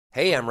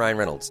Hey, I'm Ryan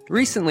Reynolds.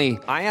 Recently,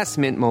 I asked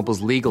Mint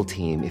Mobile's legal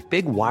team if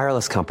big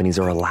wireless companies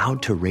are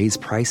allowed to raise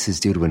prices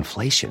due to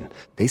inflation.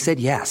 They said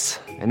yes.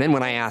 And then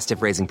when I asked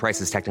if raising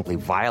prices technically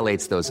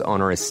violates those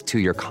onerous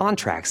two-year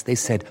contracts, they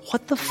said,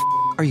 "What the f***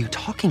 are you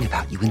talking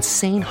about, you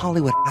insane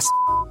Hollywood ass?"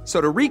 So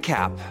to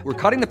recap, we're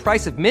cutting the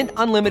price of Mint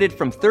Unlimited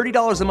from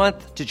 $30 a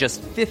month to just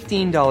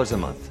 $15 a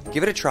month.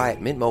 Give it a try at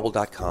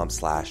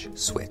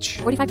mintmobile.com/switch.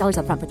 $45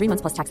 up front for 3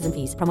 months plus taxes and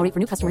fees. Promo rate for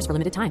new customers for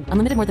limited time.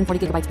 Unlimited more than 40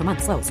 gigabytes per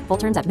month. Slows full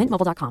terms at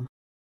mintmobile.com.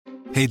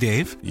 Hey,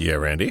 Dave. Yeah,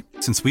 Randy.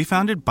 Since we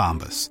founded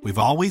Bombas, we've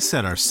always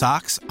said our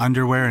socks,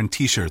 underwear, and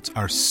T-shirts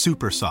are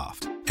super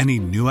soft. Any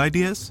new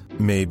ideas?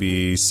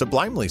 Maybe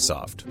sublimely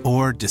soft.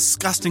 Or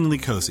disgustingly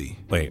cozy.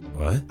 Wait,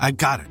 what? I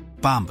got it.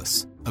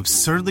 Bombas.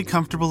 Absurdly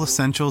comfortable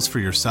essentials for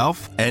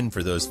yourself and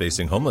for those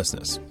facing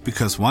homelessness.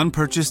 Because one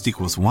purchased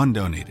equals one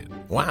donated.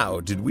 Wow,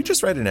 did we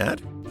just write an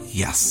ad?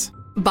 Yes.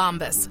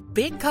 Bombas.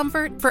 Big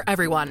comfort for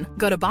everyone.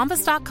 Go to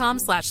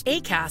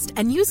bombas.com/ACAST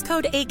and use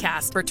code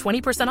ACAST for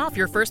 20% off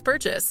your first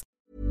purchase.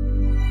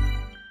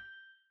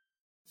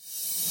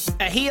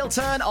 A heel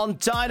turn on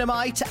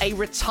Dynamite, a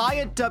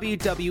retired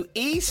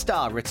WWE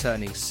star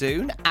returning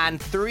soon,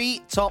 and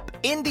 3 top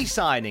indie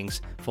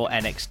signings for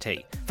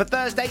NXT. For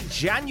Thursday,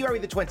 January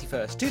the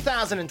 21st,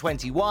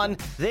 2021,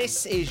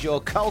 this is your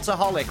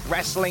Cultaholic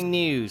Wrestling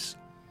News.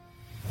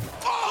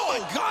 Oh my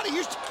God, he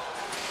used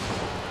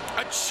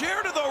a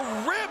chair to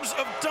the ribs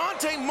of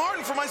Dante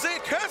Martin from Isaiah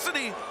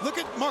Cassidy. Look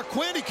at Mark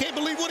Quinn, he can't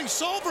believe what he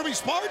saw from his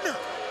partner.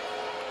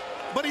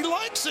 But he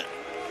likes it.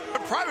 A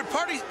Private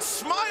Party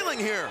smiling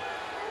here.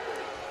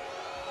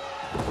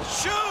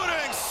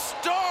 Shooting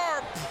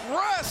star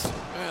press.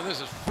 Man, this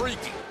is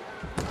freaky.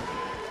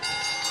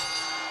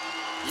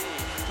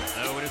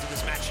 Oh, what is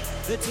this match?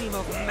 The team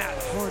of Matt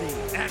Hardy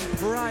and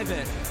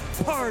Private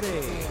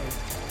Party.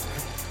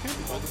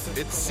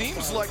 It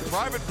seems like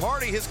Private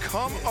Party has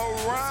come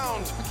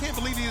around. I can't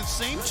believe these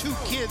same 2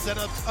 kids that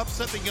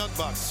upset the Young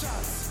Bucks.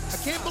 I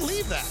can't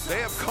believe that.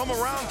 They have come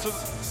around to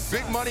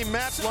Big Money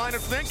Matt's line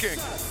of thinking.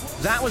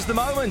 That was the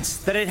moment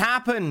that it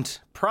happened.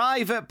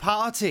 Private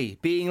Party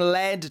being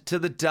led to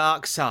the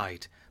dark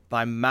side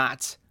by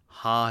Matt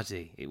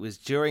Hardy. It was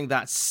during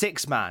that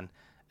 6-man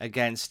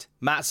against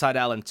Matt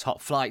Sydal and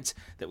Top Flight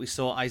that we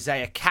saw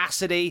Isaiah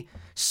Cassidy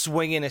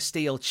swinging a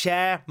steel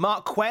chair.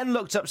 Mark Quinn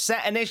looked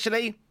upset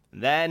initially,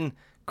 then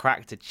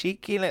cracked a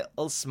cheeky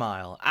little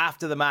smile.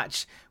 After the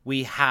match,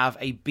 we have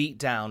a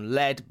beatdown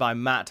led by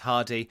Matt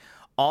Hardy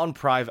on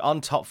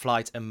Top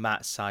Flight and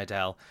Matt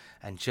Sydal.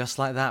 And just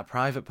like that,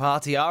 Private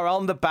Party are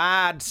on the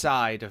bad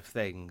side of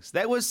things.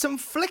 There was some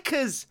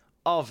flickers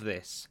of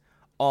this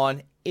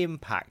on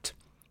Impact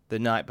the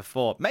night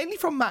before, mainly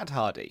from Matt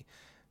Hardy,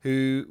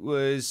 who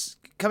was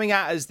coming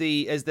out as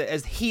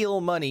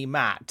heel money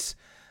Matt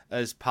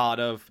as part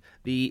of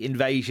the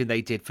invasion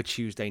they did for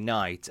Tuesday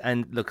night,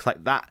 and looks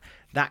like that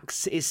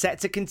is set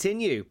to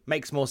continue.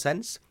 Makes more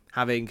sense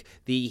having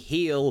the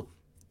heel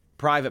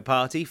Private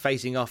Party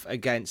facing off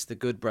against the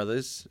Good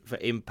Brothers for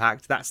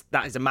Impact.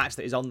 That is a match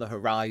that is on the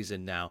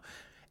horizon now.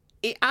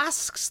 It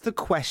asks the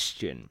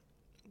question,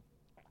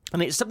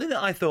 and it's something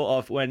that I thought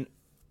of when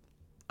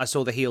I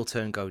saw the heel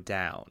turn go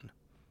down.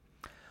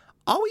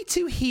 Are we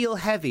too heel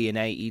heavy in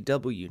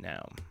AEW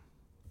now?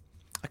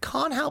 I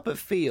can't help but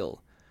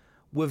feel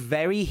we're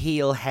very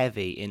heel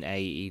heavy in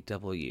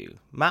AEW.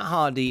 Matt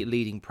Hardy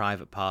leading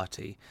Private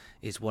Party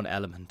is one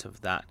element of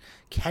that.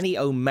 Kenny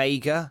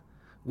Omega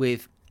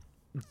with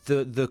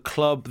the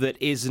club that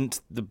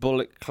isn't the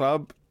Bullet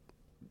Club,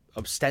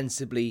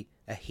 ostensibly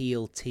a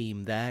heel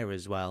team there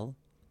as well.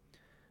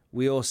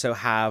 We also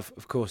have,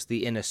 of course,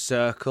 the Inner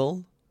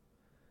Circle.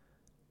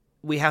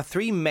 We have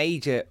 3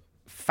 major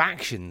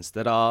factions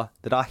that are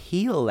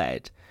heel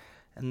led,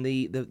 and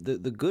the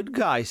good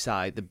guy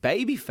side, the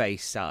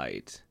babyface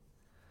side,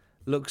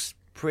 looks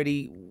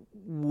pretty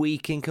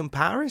weak in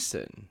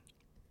comparison.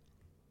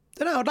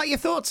 Don't know, I'd like your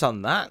thoughts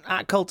on that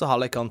at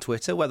Cultaholic on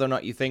Twitter, whether or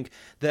not you think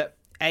that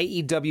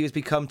AEW has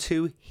become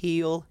too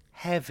heel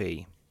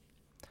heavy.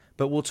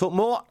 But we'll talk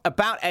more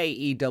about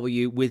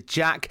AEW with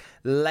Jack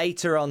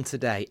later on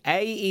today.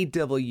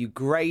 AEW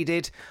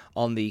graded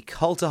on the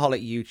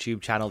Cultaholic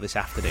YouTube channel this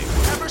afternoon.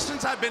 Ever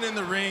since I've been in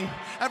the ring,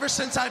 ever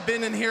since I've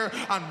been in here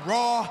on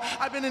Raw,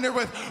 I've been in here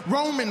with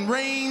Roman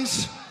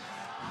Reigns,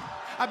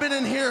 I've been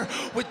in here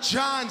with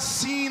John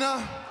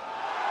Cena,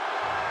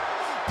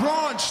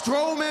 Braun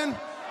Strowman,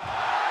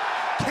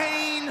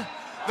 Kane,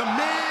 The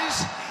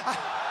Miz,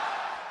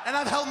 and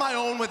I've held my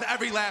own with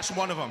every last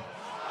one of them.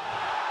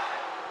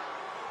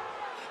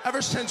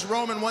 Ever since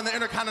Roman won the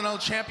Intercontinental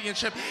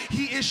Championship,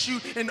 he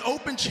issued an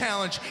open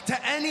challenge to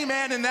any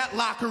man in that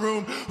locker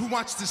room who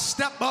wants to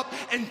step up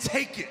and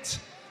take it.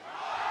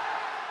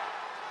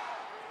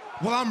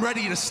 Well, I'm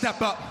ready to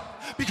step up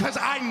because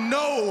I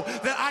know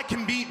that I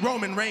can beat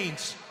Roman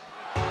Reigns.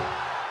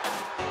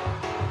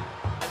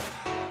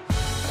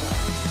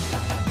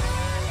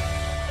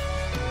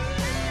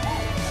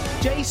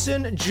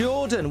 Jason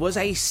Jordan was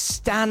a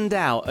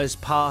standout as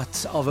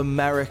part of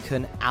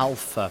American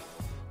Alpha.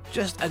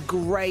 Just a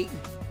great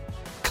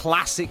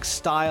classic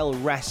style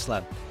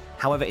wrestler.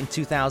 However, in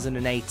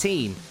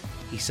 2018,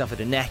 he suffered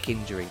a neck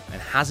injury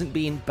and hasn't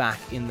been back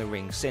in the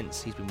ring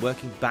since. He's been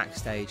working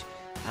backstage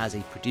as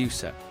a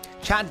producer.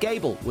 Chad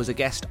Gable was a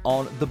guest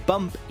on The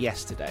Bump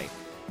yesterday,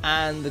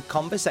 and the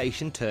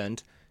conversation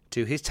turned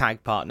to his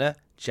tag partner,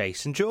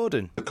 Jason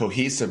Jordan. The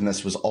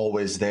cohesiveness was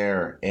always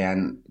there,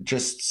 and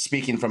just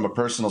speaking from a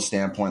personal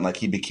standpoint, like,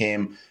 he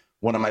became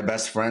one of my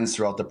best friends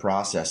throughout the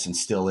process and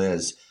still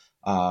is.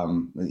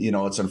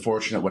 It's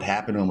unfortunate what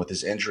happened to him with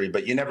his injury,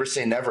 but you never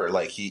say never.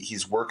 Like,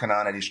 he's working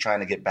on it. He's trying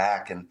to get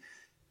back, and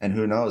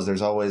who knows?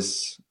 There's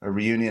always a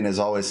reunion is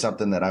always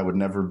something that I would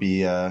never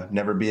be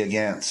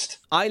against.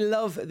 I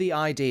love the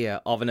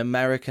idea of an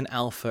American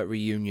Alpha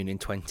reunion in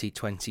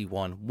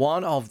 2021.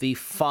 One of the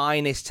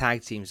finest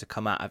tag teams to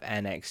come out of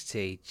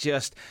NXT.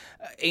 Just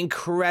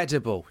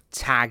incredible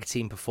tag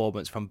team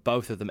performance from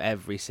both of them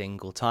every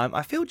single time.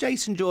 I feel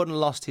Jason Jordan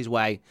lost his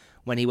way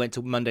when he went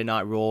to Monday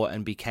Night Raw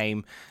and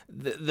became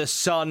the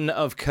son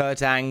of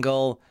Kurt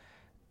Angle.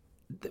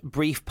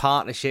 Brief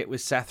partnership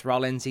with Seth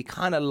Rollins, he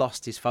kind of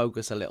lost his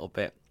focus a little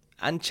bit.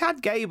 And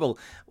Chad Gable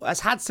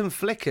has had some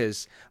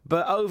flickers,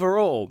 but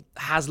overall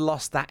has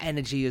lost that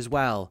energy as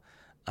well.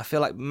 I feel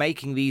like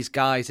making these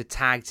guys a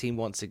tag team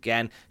once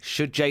again,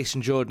 should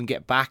Jason Jordan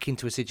get back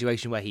into a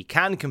situation where he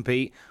can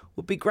compete,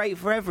 would be great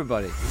for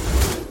everybody.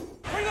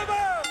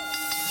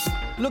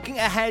 Looking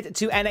ahead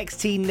to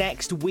NXT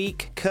next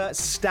week, Kurt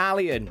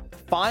Stallion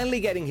finally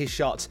getting his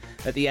shot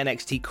at the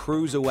NXT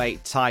Cruiserweight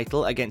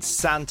title against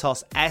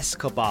Santos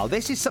Escobar.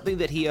 This is something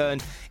that he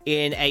earned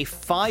in a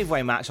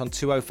 5-way match on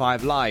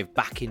 205 Live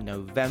back in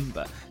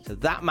November. So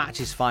that match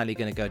is finally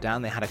going to go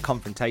down. They had a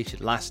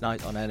confrontation last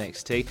night on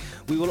NXT.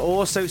 We will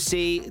also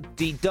see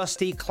the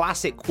Dusty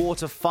Classic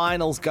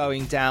quarterfinals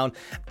going down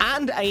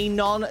and a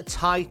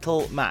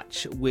non-title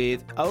match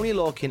with Oney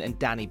Lorcan and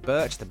Danny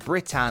Burch, the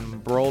Britain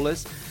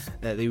Brawlers,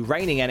 the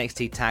reigning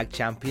NXT Tag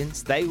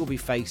Champions. They will be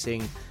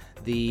facing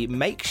the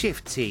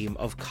makeshift team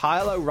of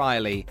Kyle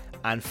O'Reilly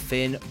and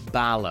Finn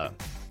Balor.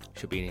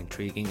 Should be an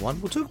intriguing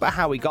one. We'll talk about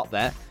how we got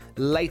there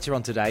later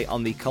on today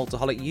on the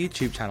Cultaholic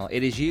YouTube channel.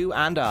 It is you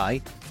and I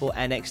for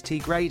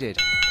NXT Graded.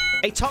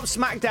 A top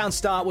SmackDown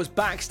star was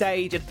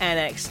backstage at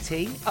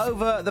NXT.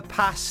 Over the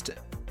past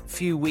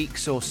few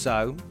weeks or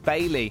so,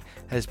 Bayley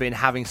has been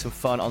having some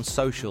fun on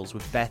socials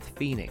with Beth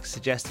Phoenix,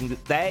 suggesting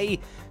that they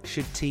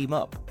should team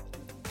up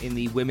in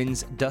the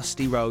Women's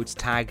Dusty Rhodes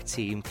Tag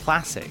Team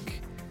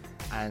Classic.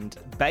 And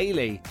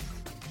Bayley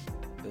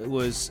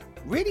was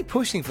really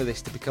pushing for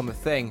this to become a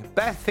thing.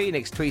 Beth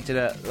Phoenix tweeted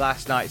her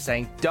last night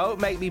saying, "Don't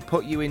make me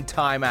put you in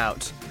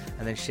timeout,"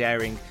 and then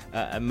sharing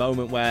a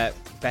moment where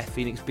Beth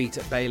Phoenix beat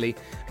up Bayley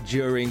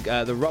during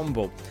the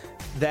Rumble.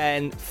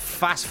 Then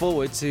fast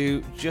forward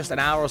to just an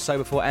hour or so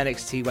before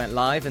NXT went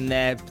live, and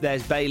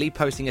there's Bayley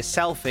posting a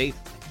selfie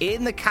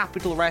in the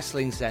Capitol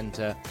Wrestling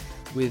Center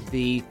with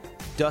the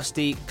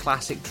Dusty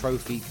Classic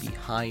trophy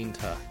behind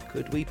her.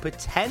 Could we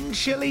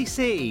potentially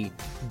see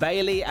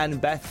Bayley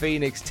and Beth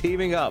Phoenix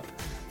teaming up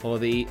for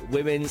the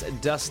Women's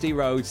Dusty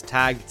Rhodes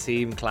Tag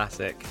Team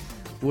Classic?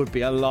 Would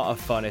be a lot of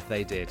fun if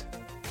they did.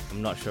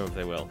 I'm not sure if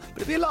they will,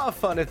 but it'd be a lot of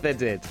fun if they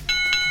did.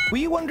 Were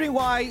you wondering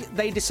why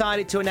they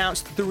decided to announce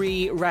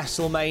 3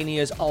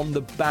 WrestleManias on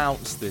the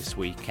bounce this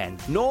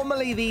weekend?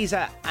 Normally these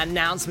are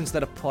announcements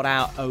that are put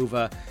out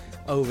over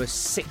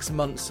 6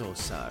 months or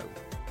so.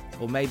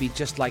 Or maybe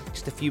just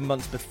a few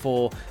months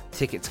before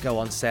tickets go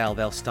on sale,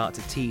 they'll start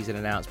to tease an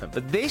announcement.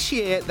 But this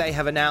year, they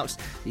have announced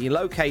the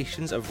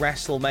locations of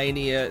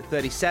WrestleMania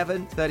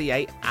 37,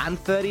 38, and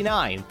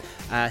 39.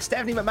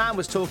 Stephanie McMahon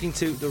was talking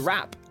to The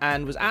Wrap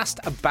and was asked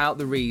about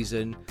the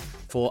reason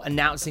for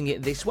announcing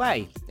it this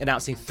way,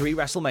 announcing 3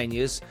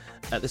 WrestleManias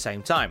at the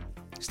same time.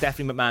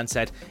 Stephanie McMahon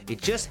said,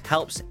 "It just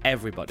helps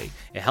everybody.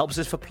 It helps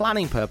us for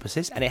planning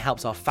purposes, and it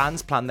helps our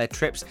fans plan their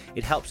trips.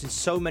 It helps in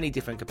so many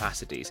different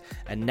capacities.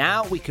 And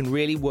now we can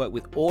really work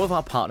with all of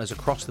our partners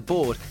across the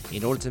board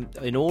in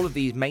all of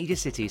these major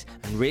cities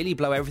and really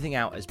blow everything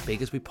out as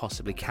big as we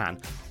possibly can.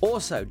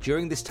 Also,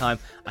 during this time,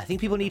 I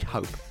think people need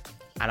hope,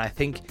 and I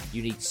think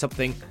you need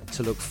something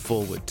to look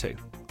forward to."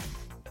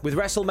 With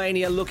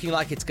WrestleMania looking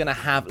like it's going to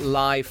have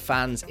live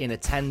fans in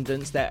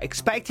attendance, they're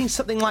expecting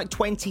something like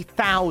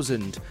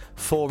 20,000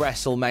 for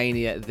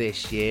WrestleMania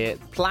this year.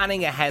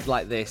 Planning ahead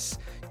like this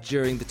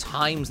during the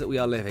times that we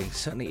are living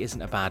certainly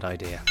isn't a bad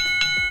idea.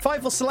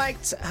 Fightful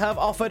Select have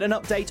offered an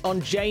update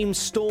on James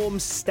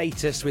Storm's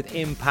status with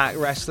Impact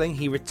Wrestling.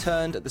 He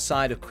returned at the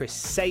side of Chris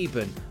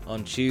Sabin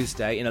on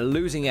Tuesday in a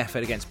losing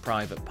effort against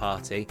Private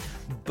Party.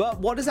 But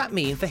what does that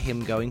mean for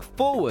him going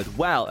forward?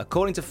 Well,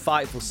 according to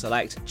Fightful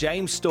Select,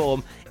 James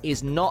Storm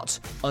is not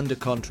under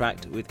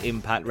contract with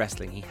Impact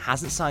Wrestling. He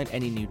hasn't signed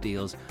any new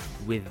deals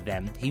with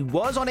them. He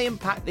was on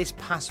Impact this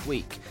past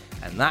week,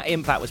 and that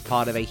Impact was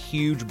part of a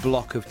huge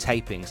block of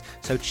tapings.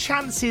 So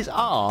chances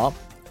are,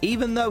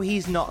 even though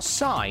he's not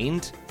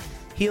signed,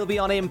 he'll be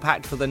on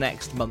Impact for the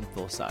next month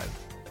or so.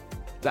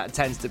 That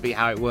tends to be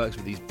how it works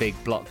with these big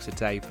blocks of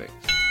taping.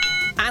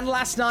 And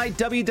last night,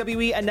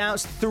 WWE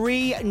announced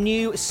 3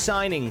 new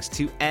signings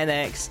to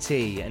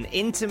NXT and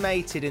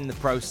intimated in the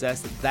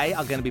process that they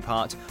are going to be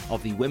part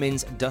of the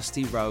Women's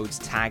Dusty Rhodes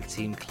Tag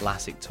Team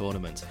Classic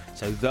Tournament.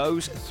 So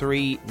those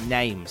 3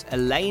 names: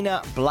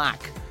 Elena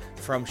Black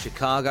from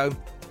Chicago,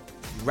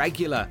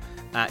 regular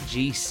at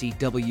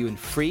GCW and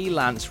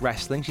freelance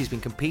wrestling. She's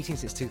been competing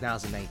since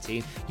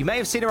 2018. You may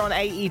have seen her on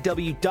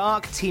AEW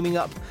Dark, teaming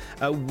up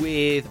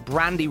with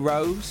Brandy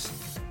Rose.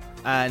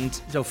 And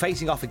so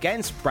facing off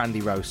against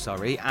Brandy Rose,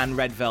 and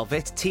Red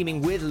Velvet,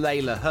 teaming with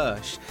Layla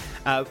Hirsch.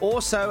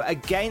 Also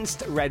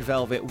against Red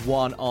Velvet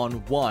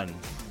one-on-one.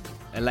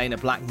 Elena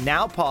Black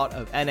now part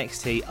of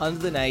NXT under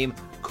the name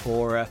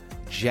Cora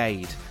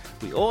Jade.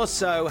 We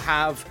also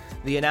have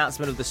the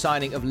announcement of the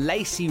signing of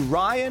Lacey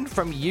Ryan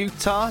from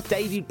Utah,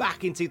 debuted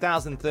back in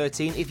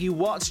 2013. If you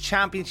watch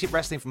Championship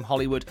Wrestling from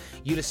Hollywood,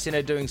 you'd have seen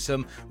her doing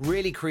some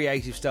really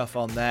creative stuff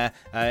on there.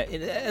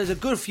 There's a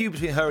good feud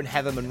between her and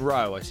Heather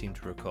Monroe, I seem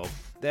to recall.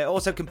 They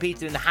also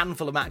competed in a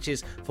handful of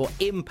matches for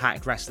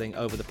Impact Wrestling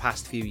over the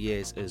past few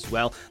years as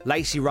well.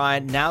 Lacey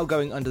Ryan now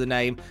going under the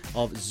name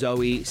of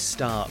Zoe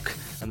Stark.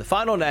 And the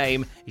final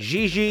name,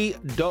 Gigi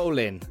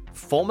Dolin,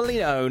 formerly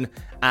known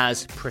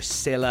as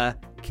Priscilla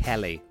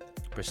Kelly.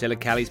 Priscilla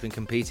Kelly's been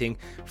competing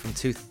from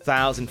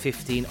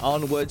 2015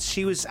 onwards.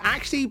 She was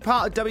actually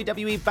part of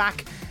WWE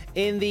back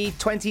in the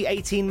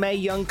 2018 Mae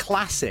Young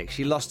Classic.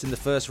 She lost in the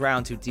first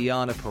round to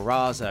Deonna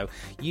Purrazzo.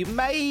 You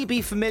may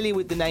be familiar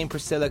with the name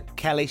Priscilla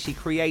Kelly. She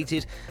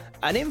created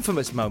an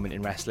infamous moment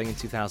in wrestling in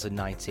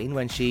 2019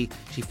 when she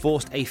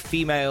forced a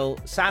female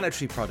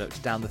sanitary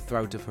product down the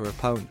throat of her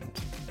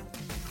opponent.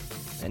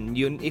 And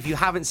if you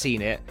haven't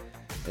seen it,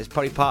 there's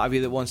probably part of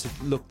you that wants to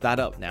look that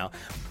up now.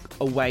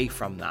 Away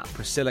from that,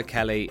 Priscilla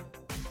Kelly,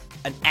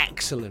 an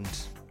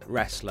excellent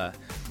wrestler,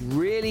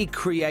 really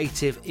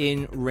creative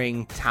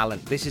in-ring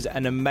talent. This is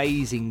an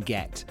amazing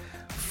get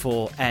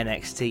for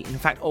NXT. In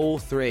fact, all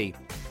 3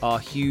 are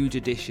huge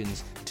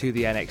additions to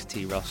the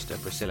NXT roster.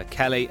 Priscilla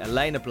Kelly,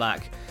 Elena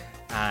Black,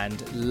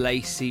 and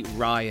Lacey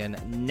Ryan,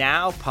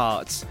 now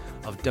parts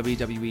of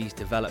WWE's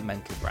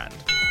developmental brand.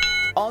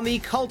 On the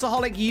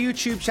Cultaholic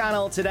YouTube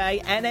channel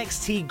today,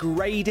 NXT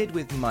graded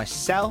with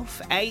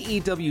myself,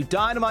 AEW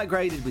Dynamite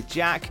graded with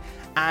Jack,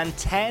 and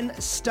 10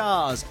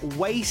 stars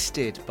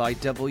wasted by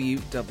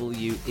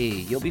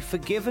WWE. You'll be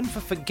forgiven for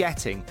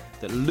forgetting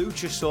that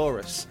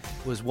Luchasaurus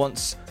was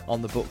once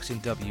on the books in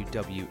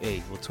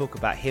WWE. We'll talk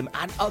about him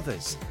and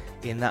others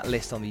in that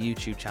list on the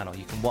YouTube channel.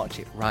 You can watch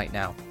it right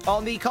now.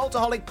 On the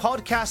Cultaholic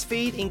podcast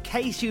feed, in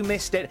case you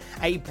missed it,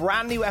 a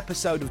brand new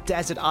episode of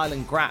Desert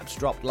Island Graps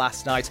dropped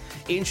last night,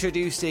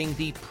 introducing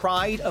the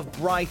Pride of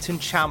Brighton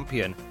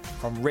champion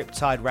from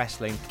Riptide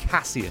Wrestling,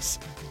 Cassius,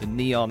 the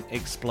Neon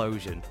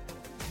Explosion.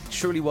 It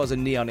truly was a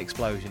neon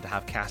explosion to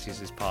have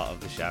Cassius as part of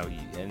the show,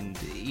 and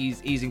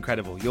he's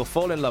incredible. You'll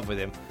fall in love with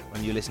him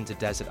when you listen to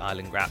Desert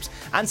Island Graps.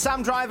 And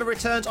Sam Driver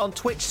returns on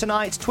Twitch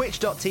tonight,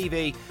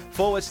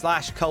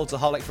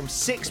 twitch.tv/Cultaholic from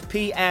 6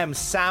 p.m.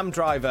 Sam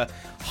Driver,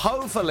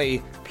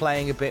 hopefully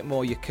playing a bit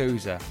more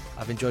Yakuza.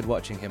 I've enjoyed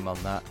watching him on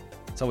that.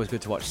 It's always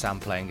good to watch Sam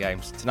playing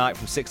games. Tonight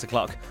from 6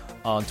 o'clock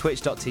on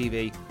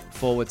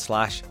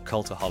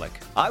twitch.tv/Cultaholic.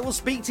 I will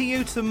speak to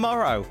you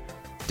tomorrow.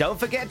 Don't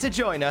forget to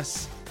join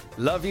us.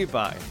 Love you,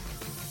 bye.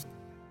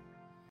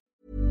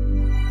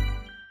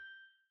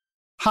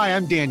 Hi,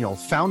 I'm Daniel,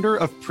 founder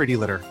of Pretty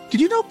Litter.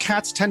 Did you know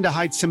cats tend to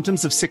hide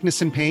symptoms of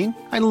sickness and pain?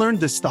 I learned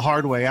this the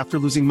hard way after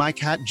losing my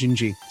cat,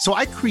 Gingy. So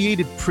I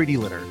created Pretty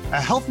Litter,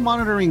 a health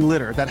monitoring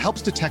litter that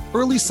helps detect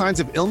early signs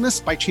of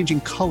illness by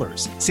changing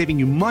colors, saving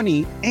you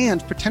money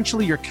and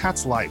potentially your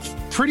cat's life.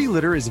 Pretty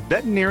Litter is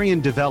veterinarian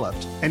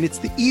developed, and it's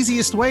the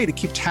easiest way to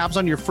keep tabs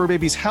on your fur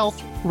baby's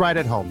health right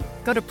at home.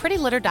 Go to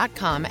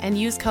prettylitter.com and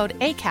use code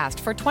ACAST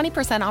for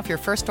 20% off your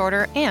first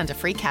order and a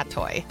free cat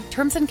toy.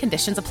 Terms and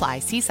conditions apply.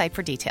 See site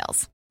for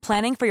details.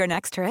 Planning for your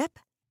next trip?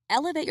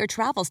 Elevate your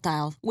travel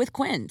style with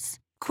Quince.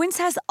 Quince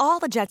has all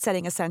the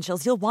jet-setting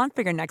essentials you'll want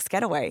for your next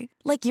getaway,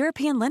 like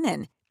European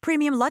linen,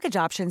 premium luggage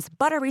options,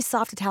 buttery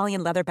soft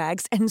Italian leather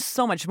bags, and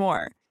so much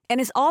more.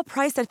 And is all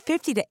priced at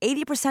 50 to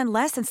 80%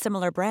 less than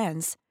similar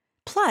brands.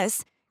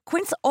 Plus,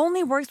 Quince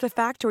only works with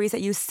factories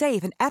that use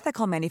safe and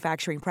ethical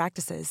manufacturing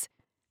practices.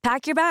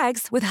 Pack your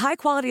bags with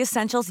high-quality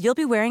essentials you'll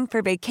be wearing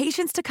for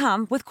vacations to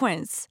come with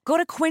Quince. Go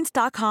to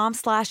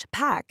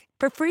quince.com/pack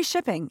for free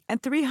shipping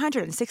and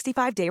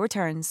 365-day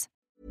returns.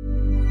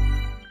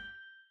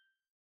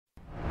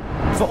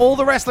 For all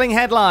the wrestling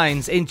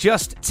headlines in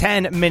just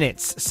 10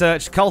 minutes,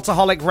 search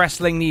Cultaholic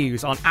Wrestling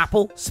News on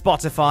Apple,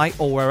 Spotify,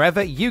 or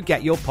wherever you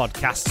get your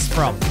podcasts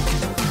from.